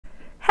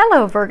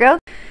Hello, Virgo.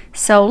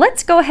 So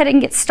let's go ahead and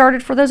get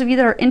started. For those of you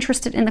that are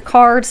interested in the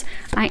cards,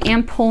 I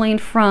am pulling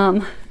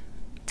from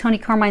Tony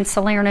Carmine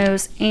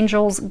Salerno's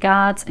Angels,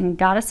 Gods, and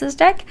Goddesses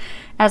deck,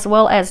 as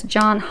well as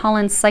John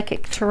Holland's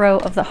Psychic Tarot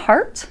of the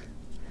Heart.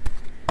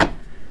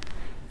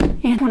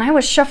 And when I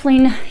was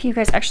shuffling, you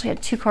guys actually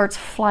had two cards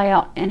fly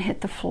out and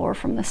hit the floor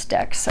from this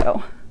deck,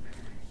 so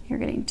you're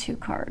getting two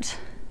cards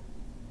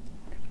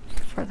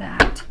for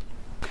that.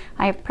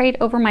 I have prayed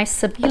over my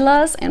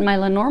Sibillas and my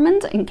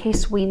Lenormand in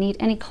case we need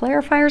any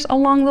clarifiers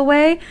along the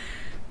way.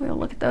 We'll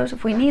look at those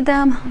if we need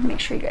them. Let me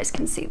make sure you guys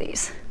can see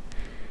these.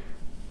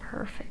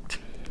 Perfect.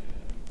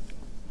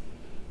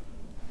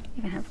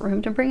 Even have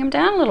room to bring them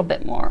down a little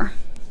bit more.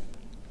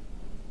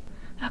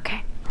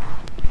 Okay.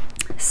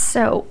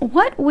 So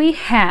what we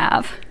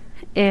have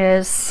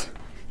is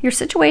your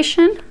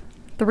situation,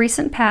 the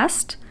recent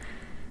past,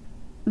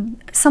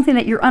 something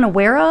that you're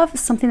unaware of,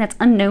 something that's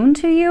unknown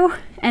to you,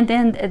 and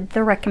then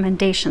the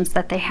recommendations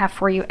that they have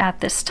for you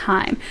at this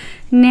time.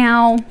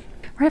 Now,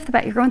 right off the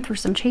bat, you're going through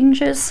some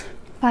changes.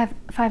 Five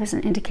is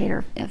an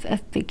indicator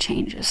of big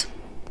changes.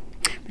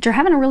 But you're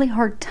having a really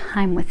hard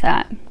time with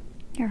that.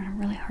 You're having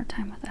a really hard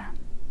time with that.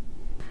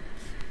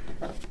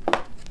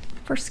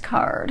 First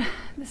card,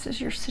 this is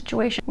your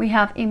situation. We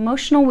have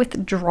emotional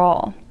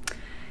withdrawal.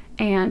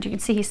 And you can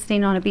see he's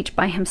sitting on a beach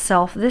by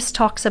himself. This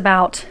talks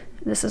about,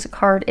 this is a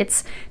card,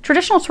 it's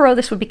traditional tarot,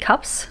 this would be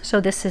cups. So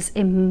this is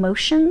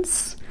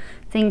emotions,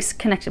 things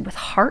connected with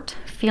heart,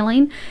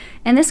 feeling.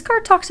 And this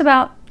card talks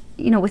about,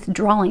 you know,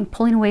 withdrawing,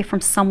 pulling away from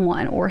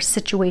someone or a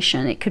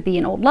situation. It could be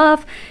an old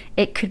love.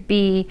 It could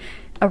be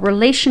a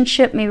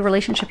relationship, maybe a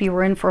relationship you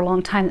were in for a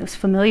long time that was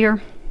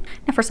familiar.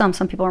 Now for some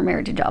people are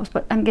married to jobs,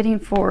 but I'm getting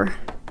for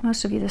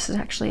most of you, this is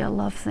actually a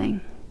love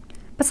thing.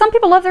 But some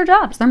people love their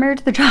jobs. They're married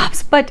to their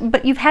jobs,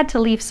 but you've had to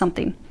leave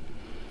something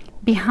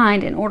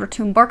behind in order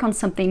to embark on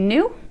something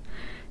new,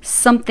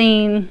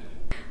 something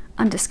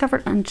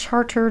undiscovered,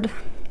 uncharted,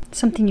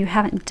 something you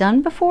haven't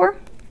done before,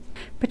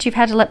 but you've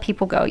had to let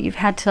people go. You've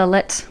had to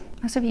let,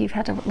 most of you, you've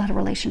had to let a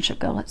relationship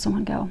go, let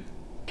someone go.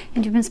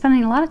 And you've been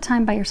spending a lot of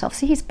time by yourself.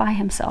 See, he's by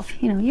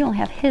himself. You know, you only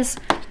have his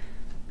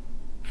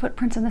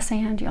footprints in the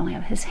sand. You only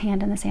have his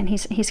hand in the sand.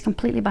 He's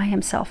completely by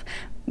himself.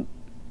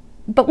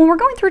 But when we're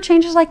going through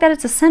changes like that,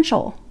 it's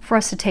essential for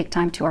us to take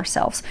time to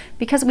ourselves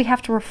because we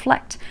have to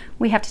reflect.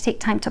 We have to take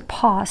time to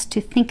pause, to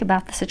think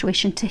about the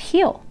situation, to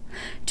heal,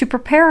 to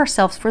prepare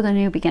ourselves for the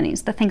new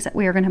beginnings, the things that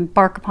we are going to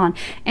embark upon.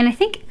 And I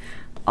think,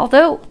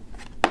 although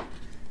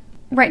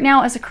right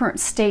now is a current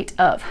state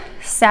of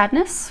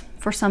sadness,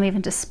 for some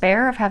even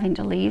despair of having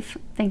to leave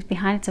things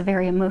behind, it's a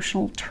very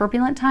emotional,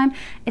 turbulent time.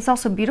 It's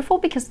also beautiful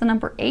because the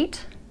number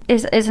 8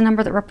 is a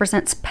number that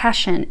represents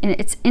passion, and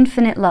it's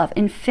infinite love,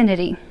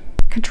 infinity,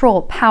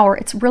 control, power.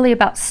 It's really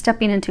about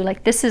stepping into,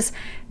 like, this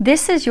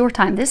is your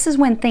time. This is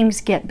when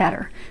things get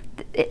better.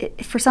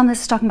 For some,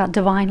 this is talking about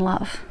divine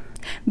love.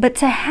 But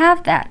to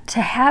have that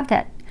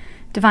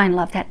divine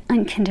love, that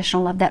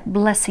unconditional love, that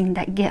blessing,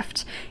 that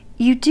gift,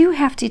 you do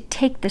have to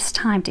take this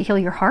time to heal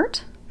your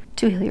heart,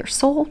 to heal your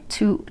soul,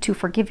 to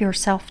forgive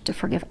yourself, to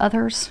forgive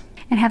others,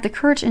 and have the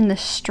courage and the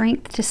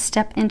strength to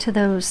step into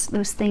those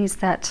things,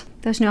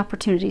 those new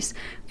opportunities.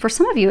 For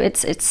some of you,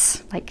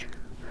 it's like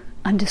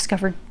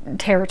undiscovered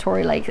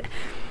territory, like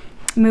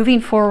moving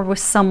forward with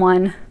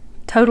someone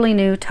totally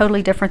new,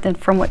 totally different than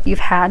from what you've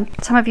had.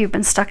 Some of you have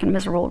been stuck in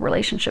miserable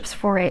relationships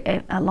for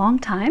a long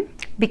time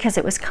because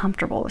it was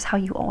comfortable. It was how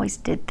you always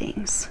did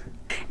things.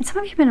 And some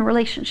of you have been in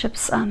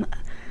relationships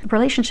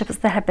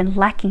that have been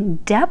lacking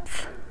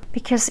depth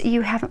because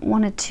you haven't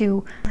wanted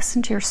to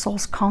listen to your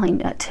soul's calling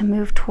to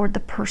move toward the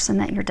person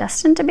that you're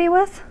destined to be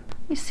with.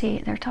 Let me see,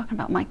 they're talking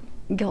about my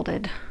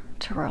gilded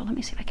tarot. Let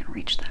me see if I can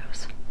reach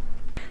those.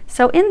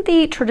 So in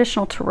the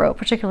traditional tarot,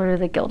 particularly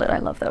the gilded, I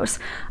love those,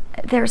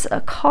 there's a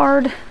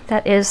card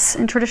that is,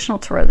 in traditional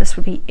tarot, this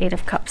would be 8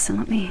 of Cups. And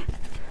let me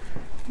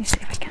see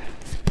if I can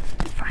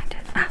find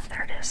it. Ah,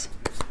 there it is.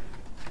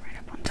 Right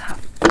up on top.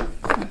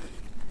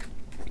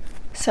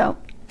 So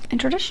in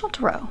traditional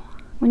tarot,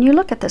 when you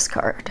look at this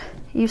card,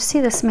 you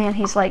see this man,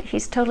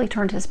 he's totally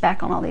turned his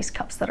back on all these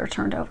cups that are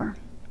turned over.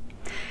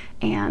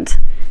 And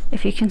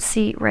if you can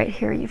see right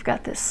here, you've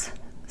got this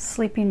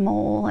sleeping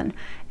mole, and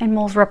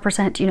moles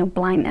represent, you know,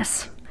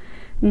 blindness,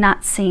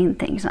 not seeing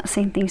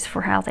things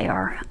for how they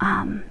are,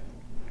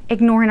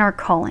 ignoring our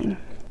calling,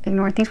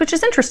 ignoring things, which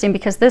is interesting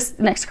because this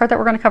next card that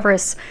we're going to cover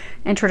is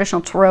in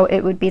traditional tarot.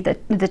 It would be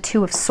the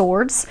 2 of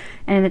Swords,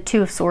 and in the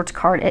 2 of Swords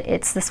card,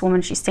 it's this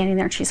woman, she's standing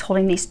there and she's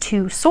holding these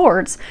 2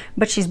 swords,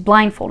 but she's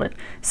blindfolded,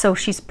 so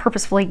she's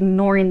purposefully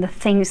ignoring the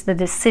things, the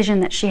decision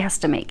that she has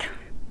to make,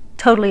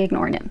 totally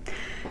ignoring it.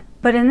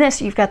 But in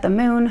this, you've got the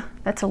moon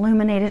that's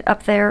illuminated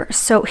up there.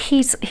 So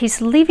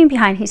he's leaving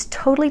behind. He's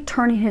totally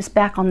turning his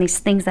back on these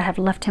things that have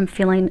left him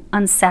feeling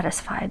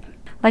unsatisfied.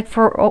 Like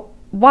for a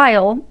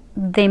while,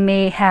 they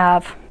may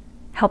have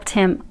helped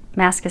him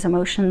mask his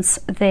emotions.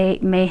 They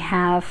may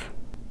have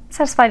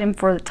satisfied him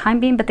for the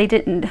time being, but they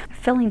didn't.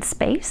 Filling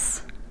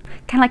space,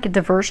 kind of like a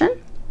diversion.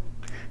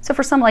 So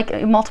for some,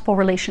 like multiple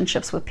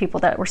relationships with people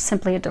that were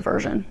simply a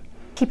diversion.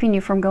 keeping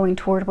you from going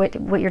toward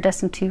what you're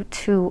destined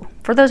to.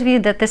 For those of you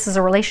that this is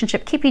a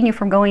relationship, keeping you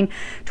from going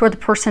toward the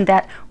person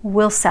that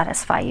will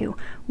satisfy you,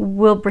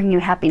 will bring you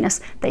happiness,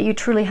 that you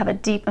truly have a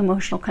deep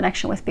emotional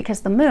connection with,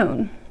 because the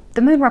moon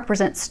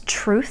represents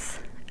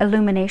truth,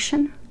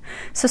 illumination.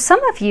 So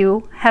some of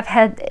you have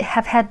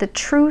had the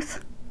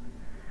truth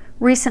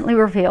recently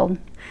revealed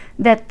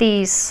that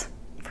these,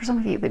 for some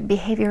of you,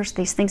 behaviors,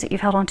 these things that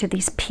you've held on to,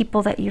 these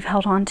people that you've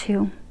held on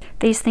to,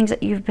 these things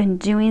that you've been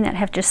doing that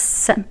have just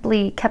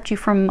simply kept you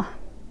from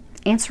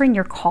answering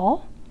your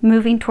call,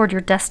 moving toward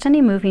your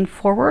destiny, moving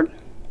forward.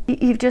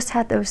 You've just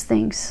had those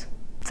things.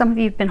 Some of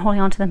you have been holding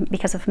on to them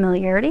because of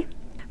familiarity,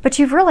 but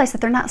you've realized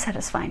that they're not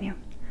satisfying you.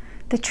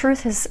 The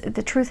truth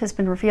has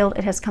been revealed.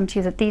 It has come to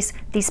you that these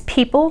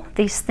people,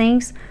 these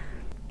things,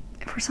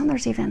 for some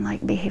there's even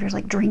like behaviors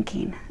like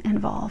drinking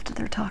involved that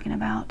they're talking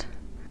about.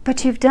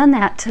 But you've done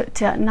that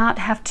to not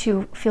have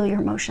to feel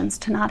your emotions,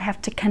 to not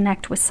have to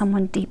connect with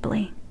someone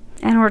deeply,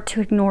 in order to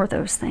ignore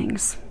those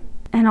things.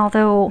 And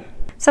although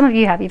some of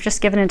you've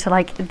just given into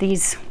like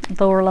these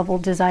lower level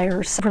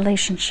desires,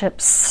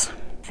 relationships,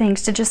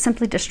 things to just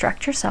simply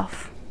distract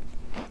yourself,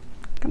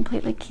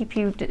 completely keep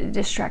you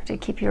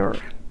distracted,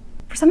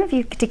 for some of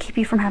you, to keep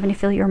you from having to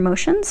feel your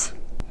emotions,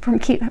 from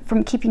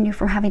keeping you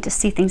from having to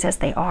see things as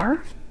they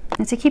are,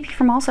 and to keep you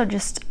from also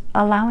just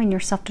allowing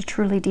yourself to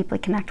truly deeply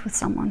connect with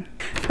someone.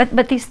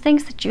 But these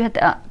things that you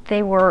had,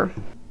 they were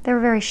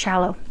very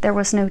shallow. There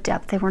was no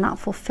depth. They were not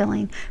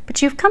fulfilling.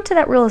 But you've come to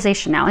that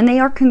realization now, and they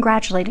are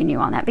congratulating you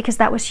on that, because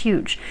that was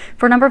huge.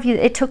 For a number of you,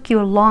 it took you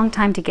a long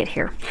time to get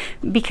here,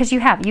 because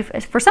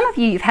for some of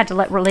you, you've had to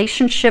let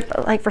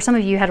for some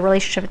of you, you had a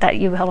relationship that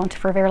you held on to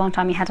for a very long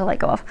time, you had to let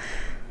go of.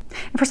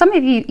 And for some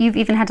of you, you've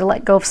even had to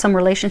let go of some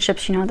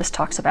relationships. This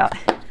talks about,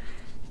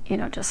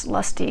 just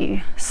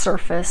lusty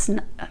surface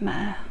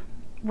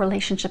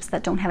relationships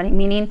that don't have any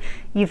meaning.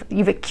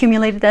 You've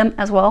accumulated them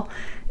as well.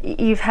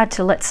 You've had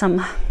to let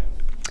some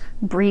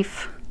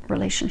brief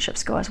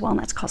relationships go as well, and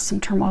that's caused some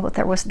turmoil, but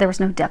there was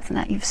no depth in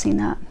that. You've seen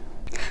that.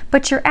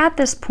 But you're at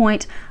this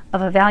point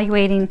of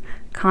evaluating,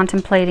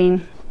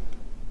 contemplating,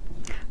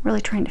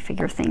 really trying to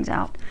figure things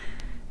out.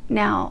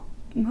 Now,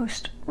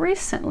 most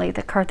recently,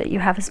 the card that you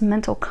have is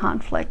mental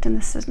conflict, and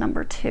this is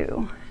number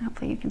 2.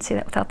 Hopefully you can see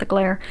that without the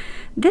glare.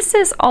 This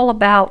is all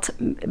about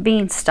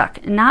being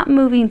stuck, not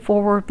moving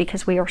forward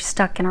because we are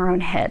stuck in our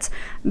own heads,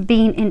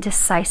 being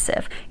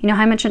indecisive. How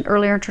I mentioned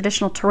earlier in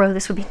traditional tarot,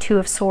 this would be 2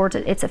 of Swords.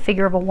 It's a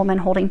figure of a woman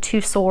holding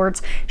 2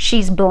 swords.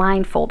 She's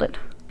blindfolded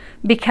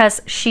because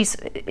she's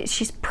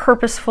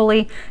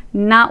purposefully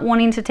not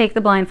wanting to take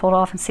the blindfold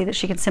off and see that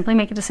she can simply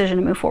make a decision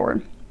and move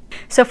forward.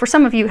 So for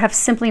some of you have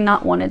simply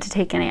not wanted to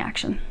take any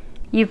action.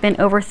 You've been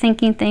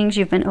overthinking things.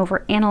 You've been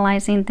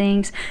overanalyzing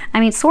things.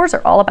 Swords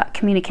are all about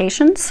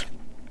communications.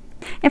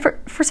 And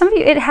for some of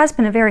you, it has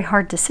been a very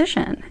hard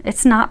decision.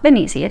 It's not been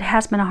easy. It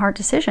has been a hard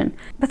decision.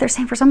 But they're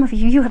saying for some of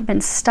you, you have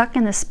been stuck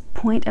in this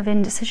point of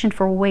indecision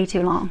for way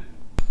too long.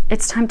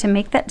 It's time to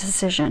make that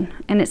decision,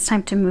 and it's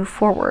time to move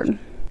forward.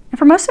 And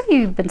for most of you,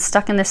 you've been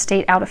stuck in this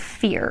state out of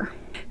fear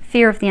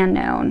of the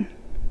unknown.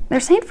 They're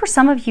saying for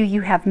some of you,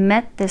 you have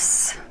met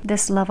this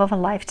love of a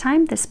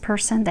lifetime, this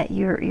person that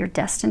you're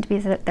destined to be,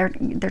 that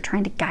they're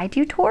trying to guide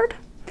you toward,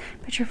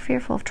 but you're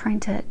fearful of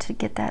trying to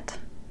get that,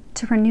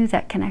 to renew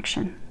that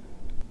connection.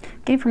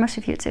 Again, for most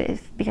of you,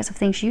 it's because of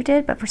things you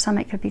did, but for some,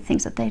 it could be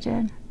things that they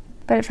did.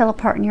 But it fell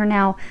apart, and you're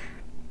now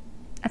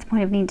at the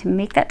point of needing to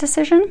make that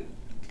decision,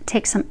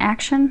 take some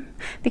action,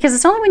 because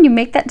it's only when you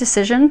make that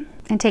decision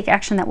and take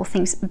action that will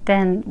things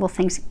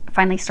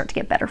finally start to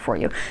get better for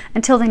you.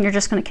 Until then, you're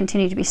just going to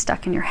continue to be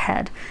stuck in your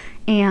head.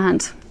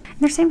 And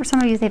they're saying for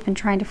some of you, they've been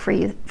trying to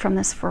free you from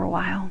this for a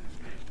while.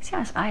 See how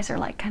his eyes are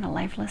like kind of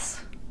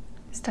lifeless,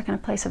 stuck in a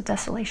place of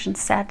desolation,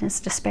 sadness,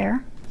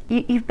 despair.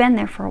 You've been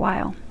there for a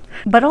while,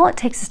 but all it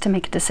takes is to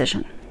make a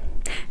decision.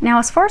 Now,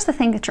 as far as the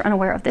thing that you're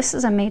unaware of, this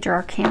is a major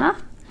arcana.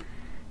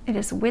 It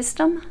is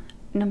wisdom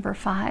number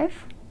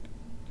 5.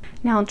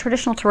 Now, in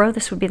traditional tarot,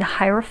 this would be the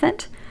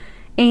Hierophant.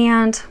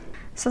 And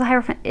so the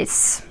Hierophant, it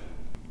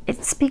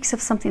speaks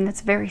of something that's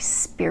very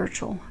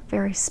spiritual,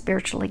 very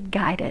spiritually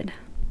guided,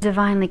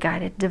 divinely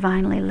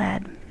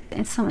led.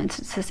 In some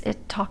instances,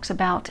 it talks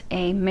about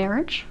a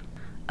marriage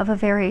of a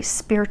very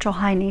spiritual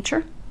high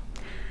nature.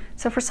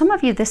 So for some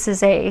of you, this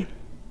is a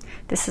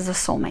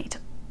soulmate.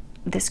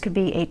 This could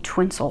be a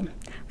twin soul.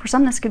 For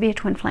some, this could be a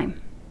twin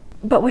flame.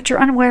 But what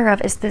you're unaware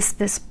of is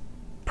this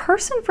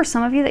person, for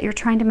some of you, that you're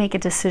trying to make a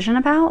decision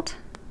about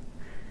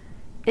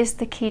is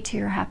the key to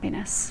your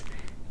happiness.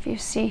 If you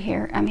see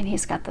here,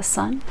 he's got the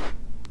sun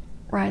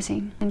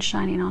rising and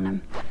shining on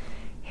him.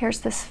 Here's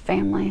this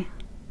family,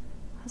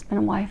 husband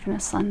and wife and a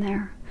son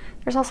there.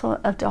 There's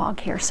also a dog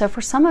here. So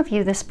for some of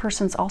you, this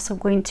person's also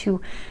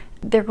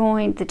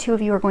the 2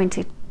 of you are going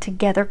to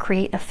together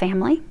create a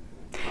family.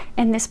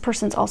 And this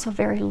person's also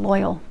very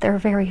loyal. They're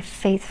very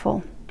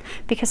faithful.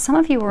 Because some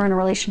of you were in a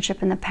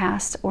relationship in the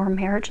past, or a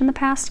marriage in the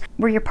past,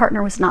 where your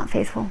partner was not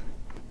faithful.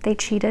 They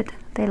cheated,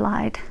 they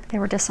lied, they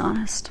were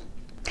dishonest.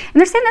 And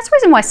they're saying that's the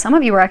reason why some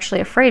of you are actually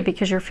afraid,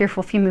 because you're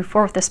fearful if you move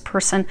forward with this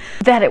person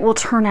that it will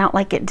turn out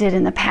like it did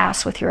in the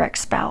past with your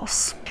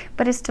ex-spouse.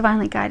 But it's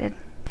divinely guided.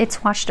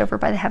 It's watched over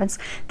by the heavens.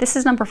 This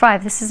is number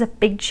 5. This is a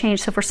big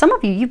change. So for some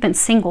of you, you've been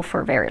single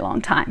for a very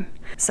long time.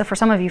 So for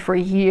some of you, for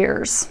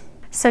years.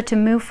 So to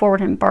move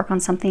forward and embark on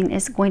something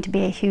is going to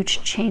be a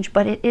huge change,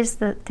 but it is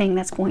the thing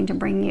that's going to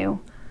bring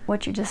you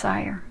what you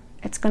desire.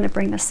 It's going to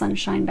bring the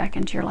sunshine back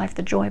into your life,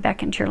 the joy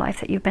back into your life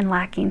that you've been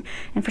lacking.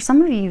 And for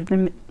some of you, you've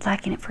been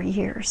lacking it for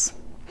years.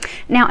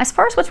 Now, as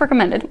far as what's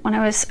recommended, when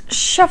I was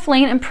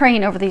shuffling and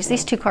praying over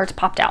these 2 cards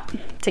popped out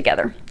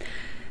together.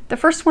 The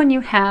first one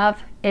you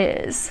have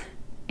is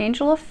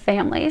Angel of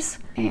Families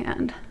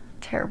and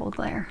terrible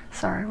glare.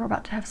 Sorry, we're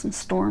about to have some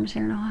storms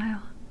here in Ohio.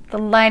 The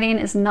lighting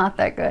is not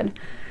that good.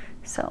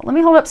 So let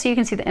me hold up so you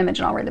can see the image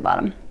and I'll read the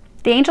bottom.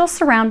 The angels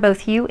surround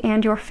both you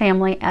and your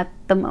family at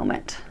the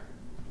moment.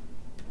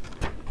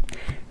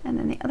 And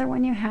then the other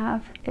one you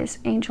have is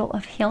Angel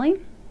of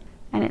Healing.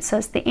 And it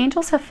says, the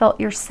angels have felt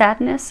your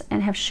sadness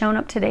and have shown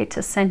up today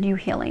to send you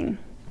healing.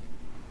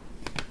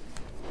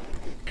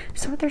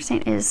 So what they're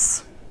saying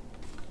is,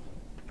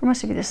 for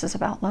most of you, this is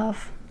about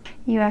love.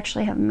 You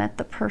actually have met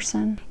the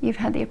person. You've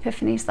had the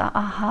epiphanies, the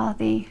aha,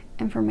 the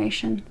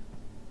information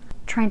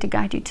trying to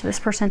guide you to this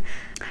person.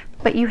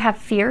 But you have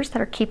fears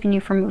that are keeping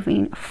you from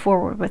moving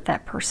forward with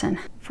that person.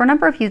 For a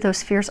number of you,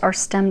 those fears are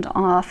stemmed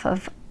off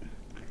of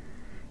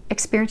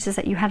experiences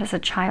that you had as a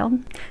child.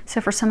 So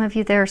for some of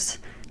you,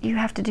 you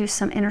have to do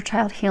some inner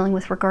child healing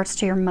with regards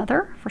to your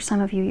mother. For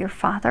some of you, your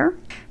father,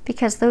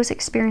 because those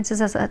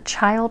experiences as a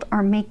child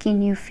are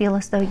making you feel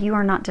as though you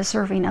are not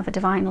deserving of a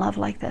divine love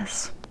like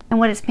this. And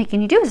what it's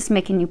making you do is it's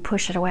making you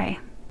push it away,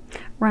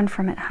 run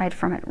from it, hide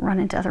from it, run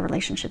into other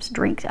relationships,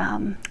 drink,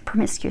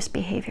 promiscuous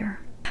behavior.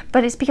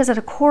 But it's because at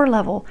a core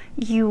level,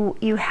 you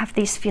have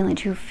these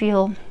feelings. You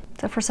feel,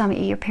 so for some of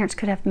you, your parents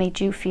could have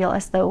made you feel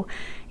as though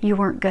you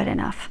weren't good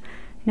enough.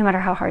 No matter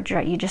how hard you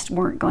tried, you just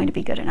weren't going to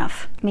be good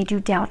enough. Made you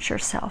doubt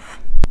yourself.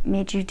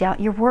 Made you doubt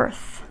your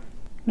worth.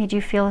 Made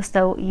you feel as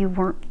though you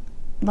weren't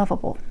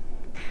lovable.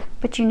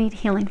 But you need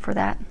healing for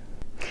that.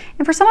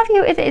 And for some of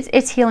you,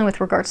 it's healing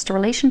with regards to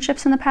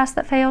relationships in the past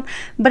that failed.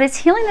 But it's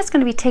healing that's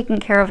going to be taken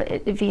care of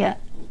via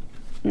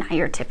not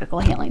your typical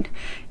healing.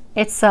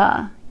 It's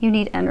you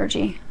need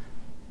energy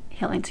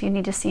healing. So you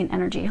need to see an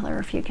energy healer.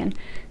 If you can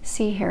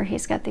see here,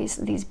 he's got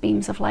these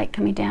beams of light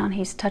coming down.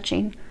 He's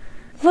touching,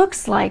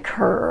 looks like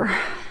her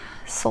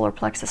solar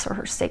plexus or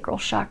her sacral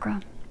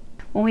chakra.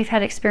 When we've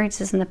had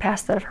experiences in the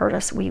past that have hurt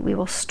us, we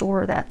will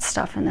store that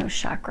stuff in those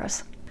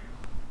chakras.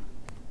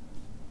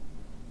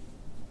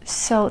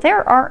 So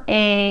there are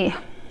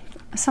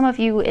some of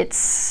you,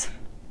 it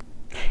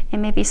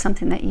may be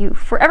something that you,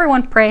 for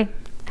everyone, pray,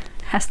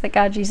 ask that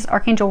God, Jesus,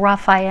 Archangel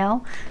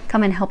Raphael,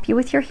 come and help you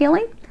with your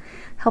healing,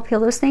 help heal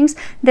those things.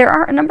 There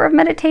are a number of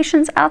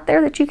meditations out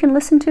there that you can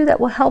listen to that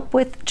will help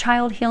with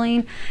child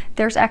healing.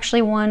 There's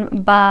actually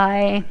one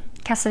by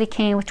Cassidy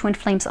Kane with Twin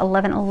Flames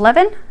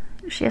 1111.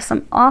 She has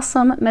some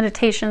awesome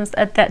meditations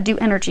that do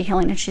energy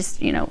healing, and she's,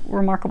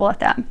 remarkable at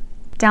that.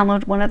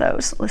 Download one of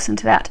those, listen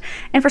to that.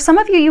 And for some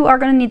of you, you are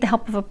going to need the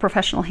help of a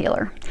professional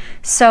healer.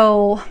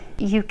 So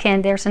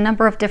there's a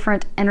number of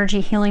different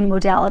energy healing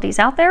modalities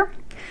out there.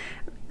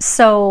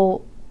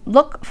 So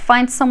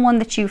find someone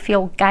that you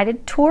feel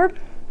guided toward.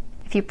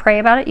 If you pray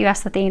about it, you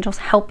ask that the angels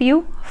help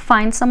you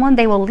find someone.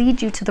 They will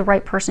lead you to the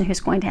right person who's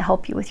going to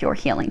help you with your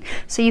healing.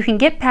 So you can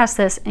get past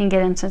this and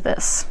get into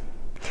this.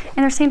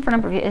 And they're saying for a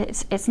number of you,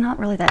 it's not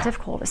really that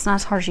difficult. It's not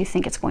as hard as you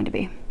think it's going to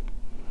be.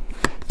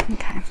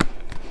 Okay.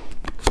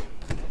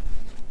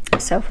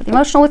 So for the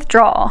emotional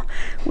withdrawal,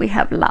 we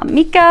have La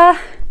Mica,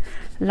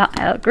 La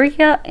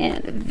Alegría,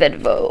 and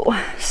Virgo.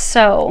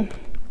 So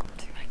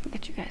let's see if I can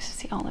get you guys to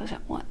see all those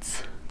at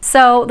once.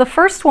 So the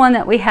first one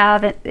that we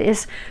have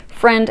is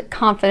friend,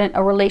 confident,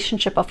 a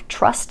relationship of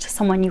trust,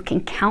 someone you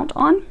can count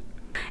on.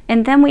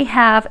 And then we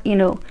have,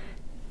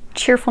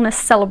 cheerfulness,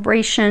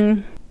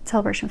 celebration,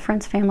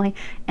 friends, family.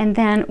 And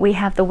then we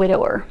have the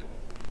widower,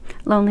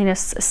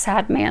 loneliness, a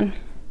sad man,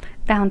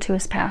 bound to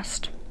his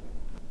past.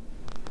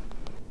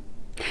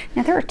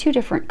 Now there are 2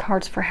 different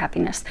cards for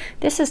happiness.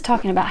 This is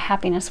talking about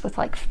happiness with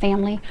like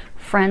family,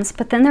 friends,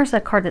 but then there's a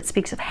card that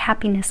speaks of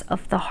happiness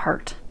of the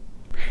heart.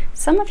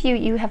 Some of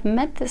you have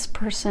met this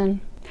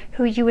person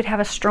who you would have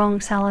a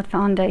strong, solid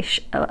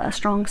foundation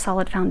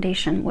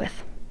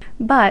with,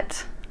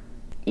 but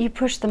you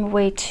push them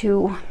away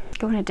to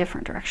go in a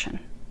different direction.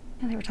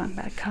 And they were talking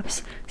about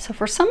cups. So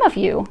for some of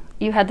you,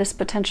 you had this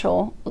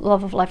potential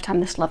love of lifetime,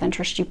 this love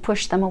interest. You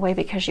pushed them away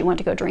because you wanted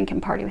to go drink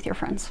and party with your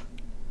friends.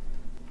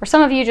 For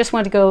some of you, just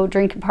want to go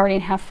drink and party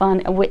and have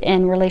fun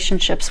in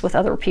relationships with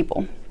other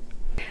people.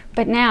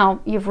 But now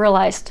you've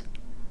realized,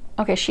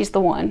 okay, she's the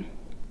one.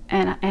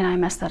 And I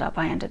messed that up.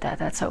 I ended that.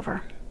 That's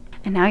over.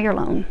 And now you're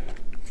alone.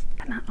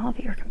 But not all of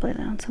you are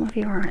completely alone. Some of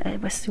you are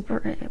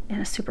in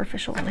a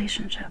superficial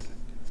relationship.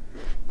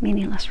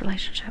 Meaningless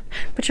relationship.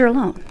 But you're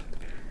alone.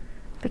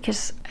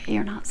 Because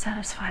you're not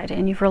satisfied.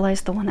 And you've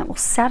realized the one that will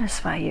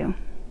satisfy you,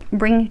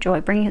 bring you joy,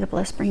 bring you the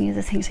bliss, bring you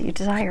the things that you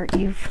desire,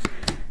 you've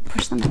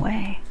pushed them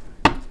away.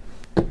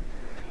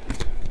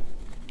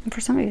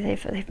 For some of you,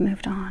 they've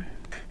moved on.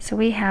 So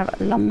we have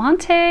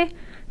l'amante,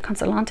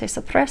 consolante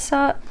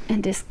sorpresa,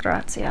 and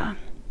disgrazia.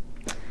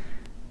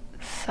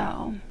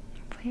 So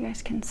hopefully you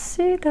guys can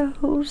see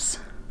those.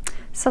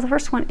 So the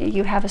first one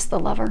you have is the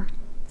lover.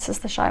 This is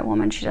the shy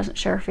woman. She doesn't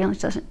share her feelings,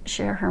 doesn't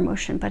share her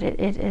emotion, but it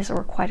is a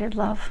requited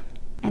love.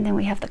 And then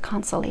we have the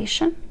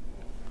consolation.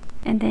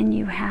 And then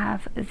you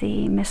have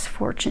the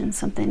misfortune,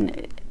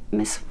 something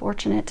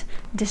misfortunate,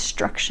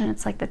 destruction.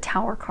 It's like the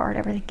Tower card,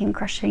 everything came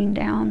crushing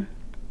down.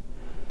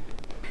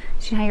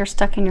 See how you're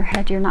stuck in your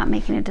head, you're not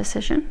making a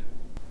decision?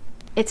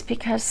 It's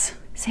because,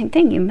 same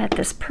thing, you met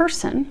this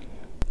person,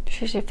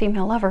 she's your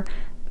female lover,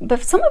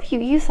 but some of you,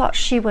 you thought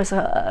she was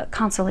a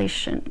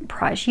consolation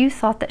prize. You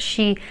thought that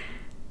she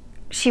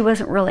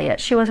wasn't really it.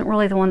 She wasn't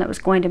really the one that was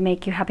going to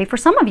make you happy. For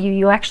some of you,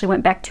 you actually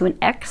went back to an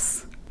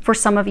ex. For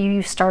some of you,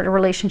 you started a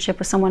relationship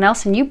with someone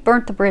else and you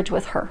burnt the bridge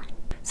with her.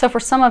 So for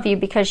some of you,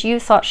 because you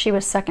thought she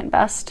was second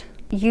best,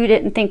 you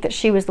didn't think that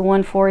she was the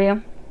one for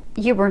you,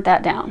 you burnt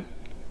that down.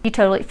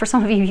 For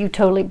some of you, you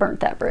totally burnt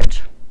that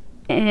bridge.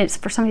 And it's,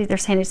 for some of you, they're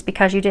saying it's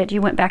because you did.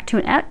 You went back to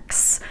an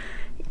ex,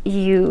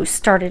 you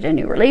started a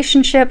new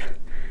relationship,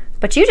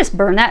 but you just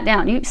burned that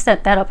down. You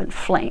set that up in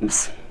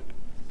flames.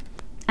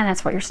 And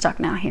that's why you're stuck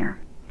now here.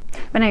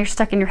 But now you're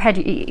stuck in your head.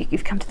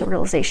 You've come to the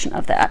realization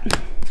of that.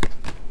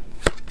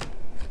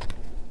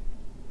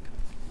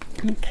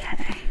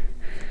 Okay.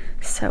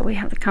 So we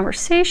have the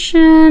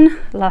conversation,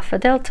 la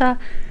fidelità,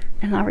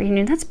 and la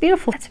reunion. That's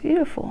beautiful. That's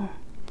beautiful.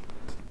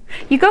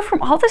 You go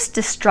from all this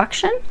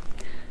destruction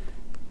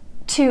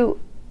to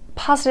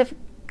positive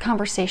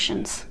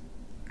conversations.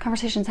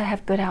 Conversations that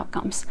have good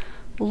outcomes.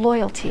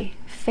 Loyalty,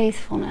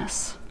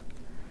 faithfulness,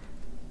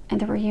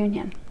 and the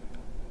reunion.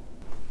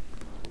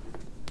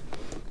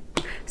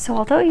 So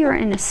although you're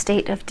in a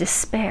state of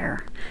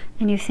despair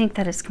and you think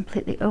that it's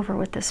completely over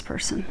with this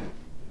person,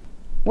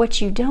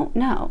 what you don't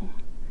know,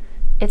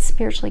 it's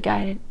spiritually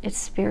guided, it's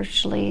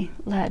spiritually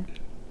led.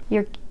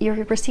 You're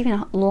receiving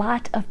a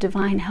lot of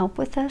divine help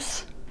with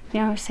this. You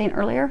know, I was saying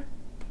earlier,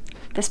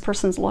 this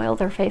person's loyal,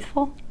 they're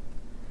faithful.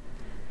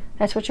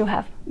 That's what you'll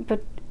have.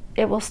 But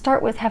it will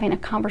start with having a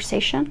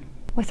conversation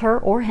with her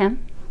or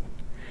him.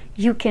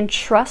 You can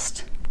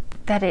trust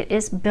that it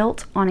is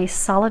built on a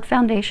solid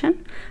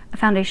foundation, a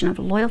foundation of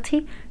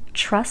loyalty,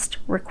 trust,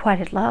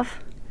 requited love.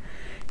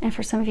 And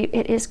for some of you,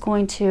 it is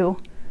going to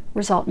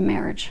result in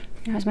marriage.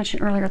 You know, as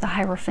mentioned earlier, the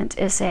Hierophant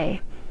is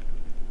a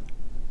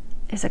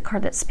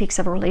card that speaks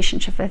of a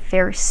relationship, a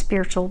very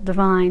spiritual,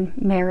 divine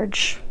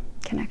marriage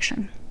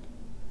connection.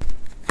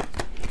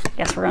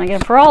 Guess we're going to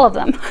get it for all of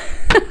them.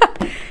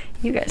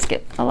 You guys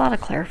get a lot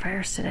of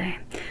clarifiers today.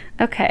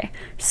 Okay,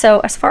 so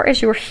as far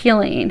as your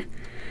healing,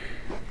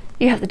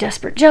 you have the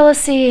desperate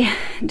jealousy,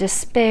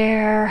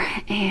 despair,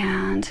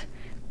 and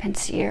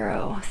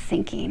pensiero,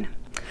 thinking.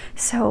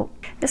 So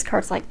this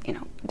card's like, you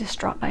know,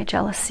 distraught by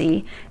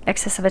jealousy,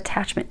 excessive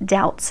attachment,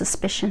 doubt,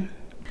 suspicion,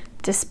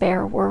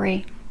 despair,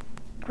 worry,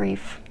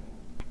 grief.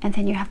 And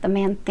then you have the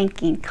man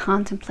thinking,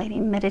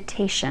 contemplating,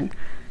 meditation,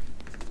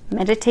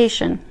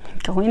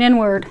 going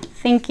inward,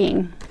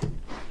 thinking.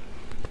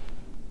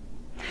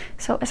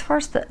 So as far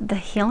as the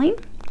healing,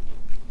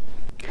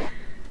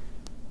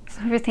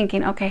 so you're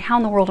thinking, okay, how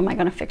in the world am I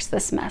going to fix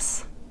this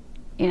mess?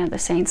 You know, the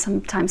saying,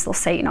 sometimes they'll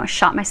say, you know, I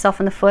shot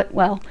myself in the foot.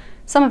 Well,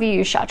 some of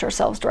you shot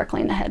yourselves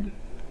directly in the head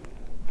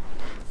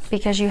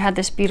because you had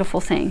this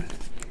beautiful thing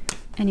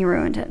and you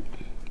ruined it.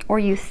 Or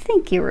you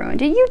think you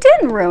ruined it. You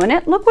didn't ruin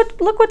it. Look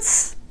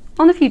what's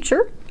on the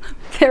future.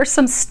 There are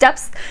some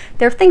steps.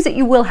 There are things that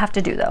you will have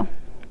to do, though.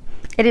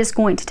 It is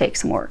going to take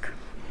some work.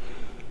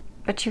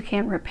 But you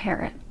can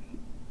repair it.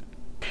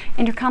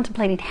 And you're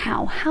contemplating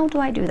how. How do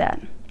I do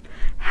that?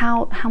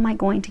 How am I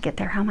going to get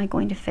there? How am I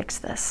going to fix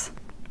this?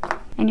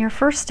 And your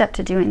first step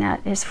to doing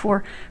that is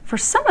for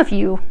some of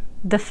you,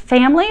 the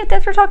family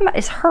that they're talking about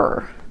is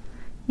her.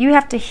 You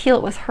have to heal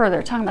it with her.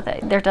 They're talking about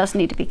that. There does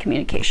need to be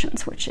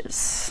communications, which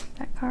is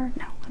that card?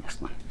 No,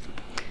 this one.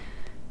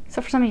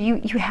 So for some of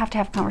you, you have to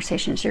have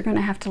conversations. You're going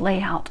to have to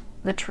lay out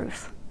the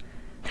truth.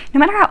 No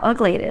matter how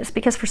ugly it is,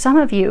 because for some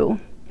of you,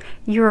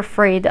 you're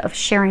afraid of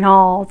sharing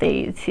all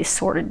the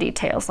sordid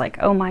details.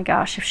 Like, oh my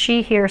gosh, if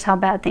she hears how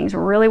bad things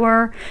really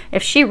were,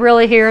 if she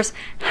really hears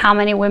how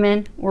many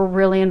women were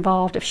really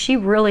involved, if she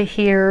really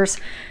hears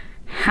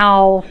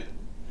how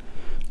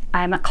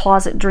I'm a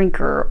closet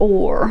drinker,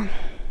 or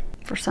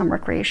for some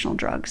recreational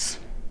drugs,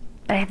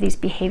 I have these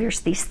behaviors,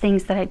 these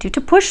things that I do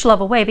to push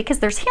love away, because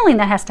there's healing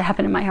that has to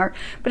happen in my heart.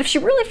 But if she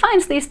really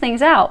finds these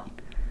things out,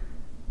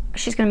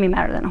 she's going to be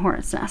madder than a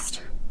hornet's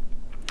nest.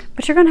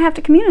 But you're going to have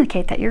to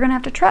communicate that. You're going to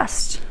have to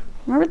trust.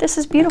 Remember, this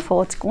is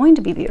beautiful. It's going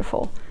to be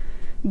beautiful.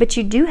 But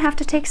you do have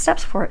to take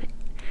steps for it.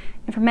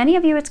 And for many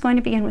of you, it's going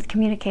to begin with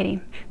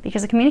communicating,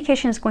 because the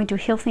communication is going to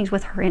heal things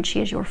with her, and she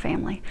is your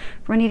family.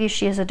 For many of you,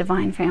 she is a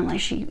divine family.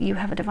 You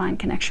have a divine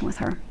connection with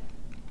her.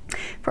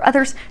 For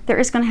others, there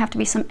is going to have to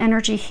be some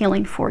energy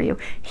healing for you.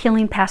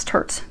 Healing past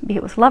hurts, be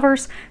it with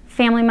lovers,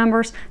 family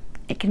members.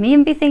 It can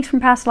even be things from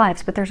past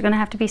lives, but there's going to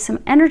have to be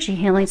some energy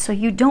healing so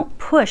you don't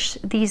push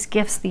these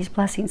gifts, these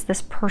blessings,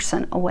 this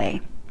person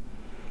away.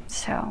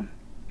 So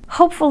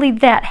hopefully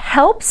that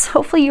helps.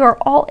 Hopefully you are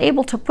all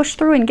able to push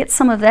through and get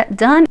some of that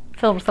done,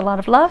 filled with a lot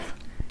of love,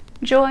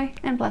 joy,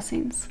 and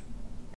blessings.